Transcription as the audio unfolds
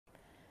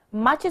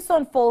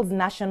Murchison Falls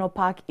National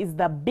Park is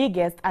the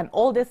biggest and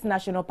oldest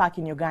national park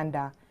in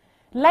Uganda.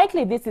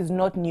 Likely this is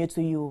not new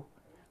to you.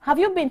 Have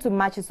you been to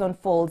Murchison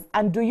Falls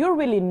and do you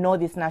really know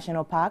this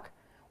national park?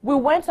 We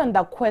went on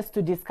the quest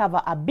to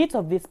discover a bit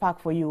of this park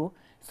for you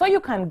so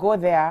you can go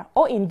there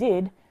or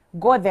indeed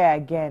go there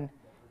again.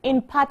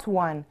 In part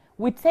 1,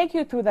 we take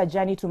you through the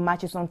journey to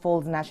Murchison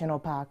Falls National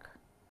Park.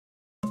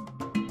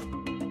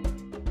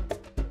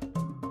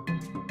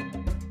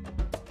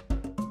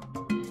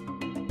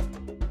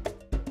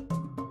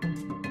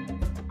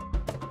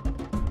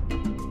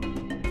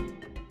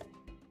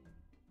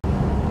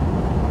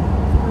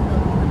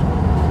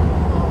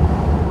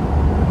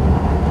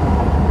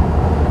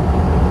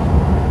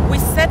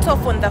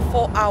 Off on the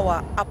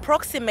 4-hour,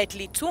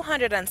 approximately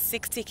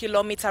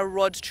 260-kilometer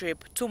road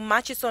trip to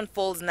Murchison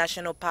Falls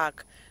National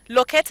Park,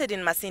 located in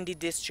Masindi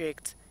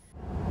district.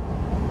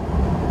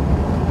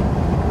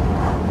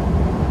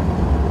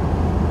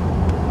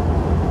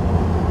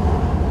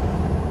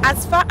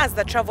 As far as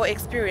the travel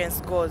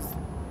experience goes,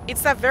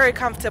 it's a very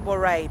comfortable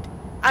ride,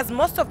 as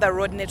most of the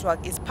road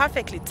network is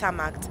perfectly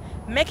tarmacked,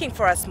 making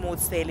for a smooth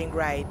sailing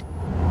ride.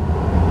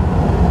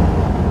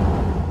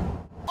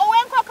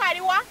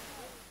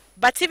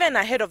 But even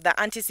ahead of the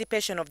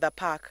anticipation of the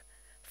park,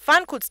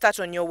 fun could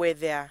start on your way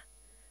there.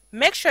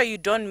 Make sure you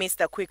don't miss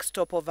the quick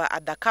stopover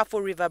at the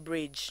Kafu River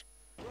Bridge.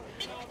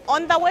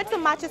 On the way to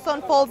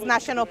Murchison Falls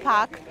National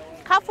Park,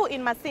 Kafu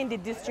in Masindi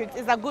district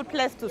is a good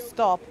place to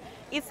stop.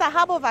 It's a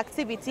hub of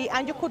activity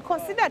and you could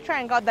consider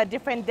trying out the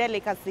different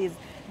delicacies,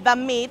 the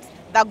meat,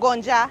 the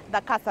gonja,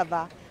 the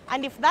cassava.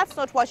 And if that's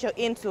not what you're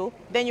into,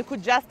 then you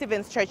could just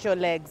even stretch your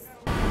legs.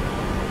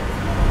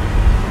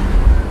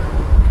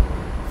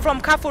 From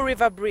Kafu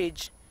River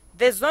Bridge,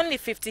 there's only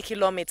 50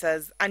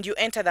 kilometers and you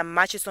enter the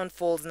Murchison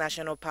Falls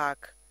National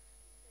Park.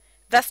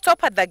 The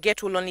stop at the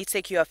gate will only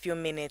take you a few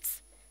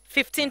minutes,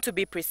 15 to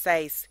be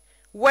precise,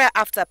 where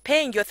after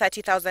paying your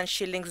 30,000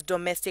 shillings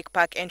domestic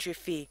park entry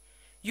fee,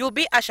 you'll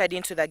be ushered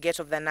into the gate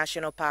of the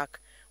national park,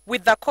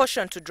 with the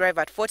caution to drive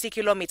at 40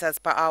 kilometers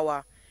per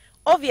hour,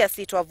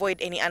 obviously to avoid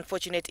any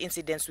unfortunate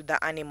incidents with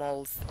the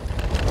animals.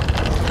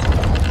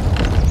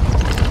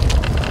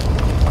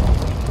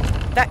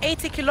 The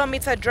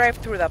 80-kilometer drive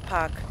through the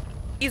park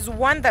is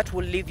one that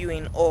will leave you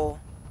in awe.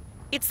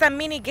 It's a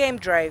mini game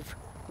drive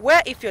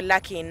where, if you're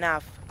lucky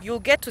enough, you'll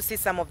get to see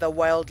some of the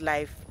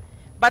wildlife.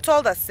 But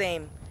all the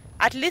same,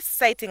 at least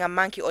sighting a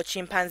monkey or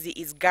chimpanzee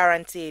is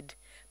guaranteed.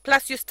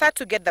 Plus you start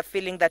to get the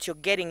feeling that you're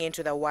getting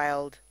into the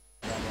wild.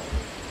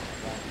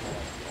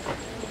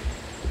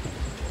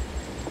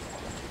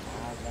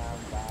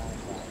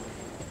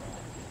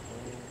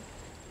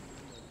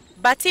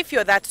 But if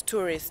you're that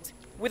tourist,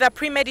 with a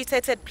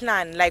premeditated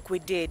plan like we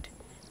did,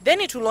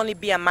 then it will only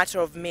be a matter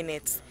of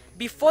minutes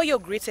before you're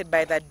greeted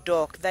by the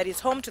dock that is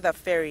home to the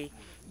ferry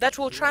that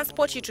will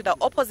transport you to the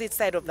opposite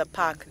side of the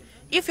park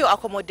if your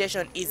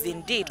accommodation is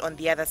indeed on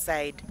the other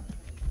side.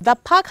 The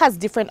park has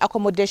different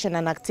accommodation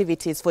and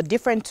activities for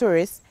different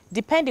tourists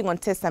depending on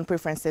tastes and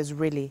preferences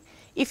really.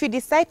 If you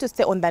decide to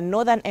stay on the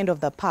northern end of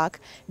the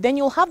park, then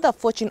you'll have the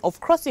fortune of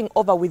crossing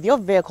over with your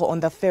vehicle on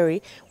the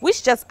ferry,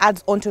 which just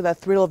adds on to the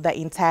thrill of the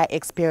entire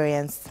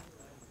experience.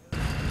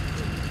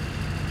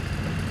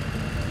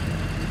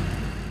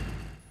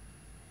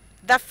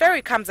 The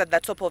ferry comes at the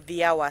top of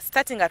the hour,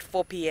 starting at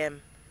 4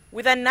 p.m.,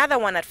 with another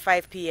one at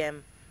 5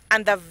 p.m.,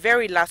 and the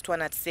very last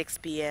one at 6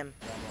 p.m.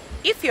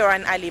 If you're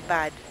an early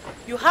bird,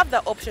 you have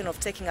the option of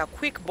taking a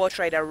quick boat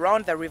ride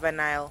around the River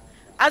Nile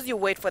as you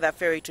wait for the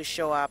ferry to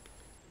show up.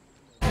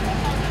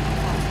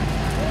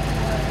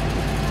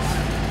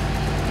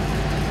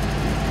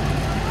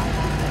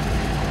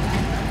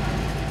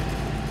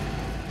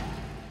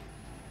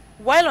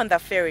 While on the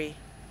ferry,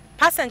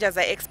 passengers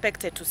are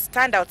expected to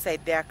stand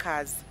outside their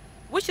cars,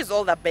 which is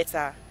all the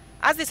better,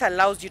 as it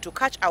allows you to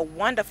catch a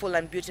wonderful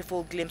and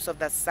beautiful glimpse of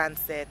the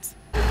sunset.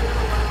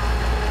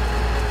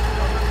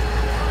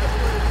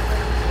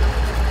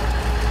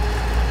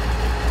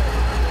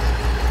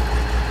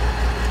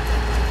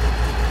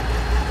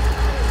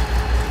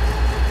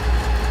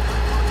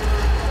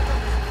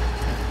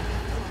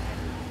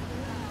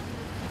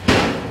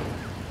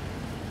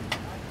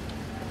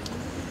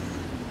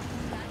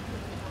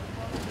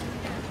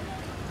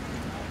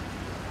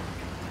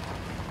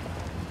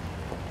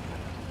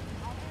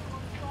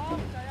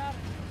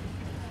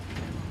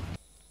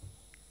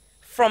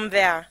 From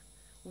there,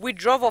 we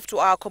drove off to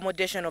our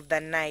accommodation of the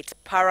night,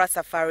 Para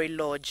Safari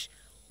Lodge,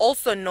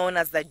 also known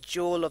as the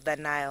Jewel of the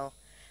Nile,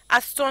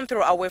 a stone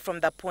throw away from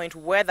the point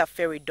where the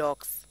ferry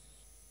docks.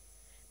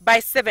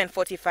 By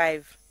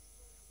 7:45,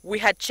 we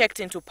had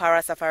checked into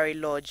Para Safari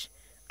Lodge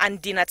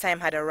and dinner time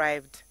had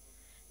arrived.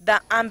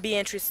 The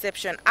ambient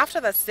reception after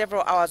the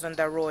several hours on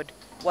the road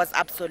was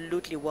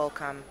absolutely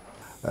welcome.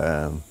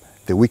 The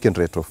weekend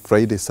rate of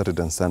Friday,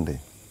 Saturday and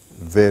Sunday,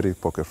 very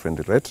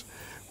pocket-friendly rate.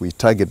 We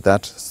target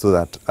that so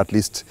that at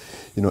least,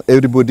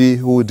 everybody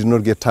who did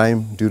not get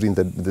time during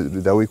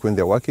the week when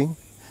they're working,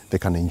 they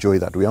can enjoy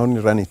that. We are only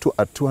running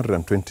at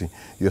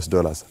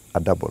 $220 a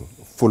double,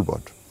 full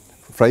board,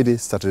 Friday,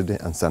 Saturday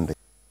and Sunday.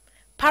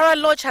 Para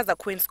Lodge has a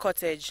Queen's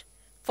Cottage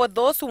for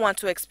those who want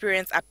to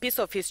experience a piece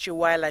of history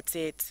while at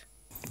it.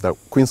 The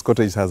Queen's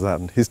Cottage has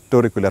an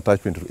historical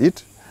attachment to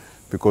it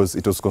because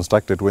it was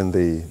constructed when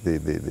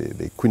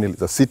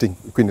the sitting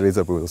Queen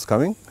Elizabeth was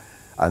coming,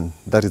 and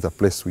that is the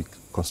place we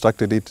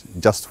constructed it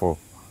just for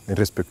in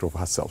respect of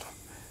herself.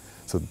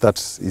 So that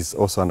is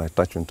also an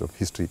attachment of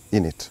history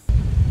in it.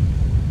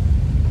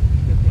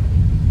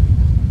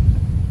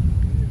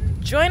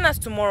 Join us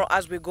tomorrow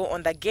as we go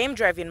on the game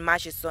drive in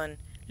Murchison,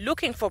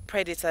 looking for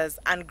predators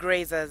and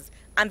grazers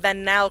and the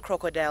Nile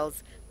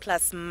crocodiles,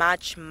 plus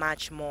much,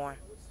 much more.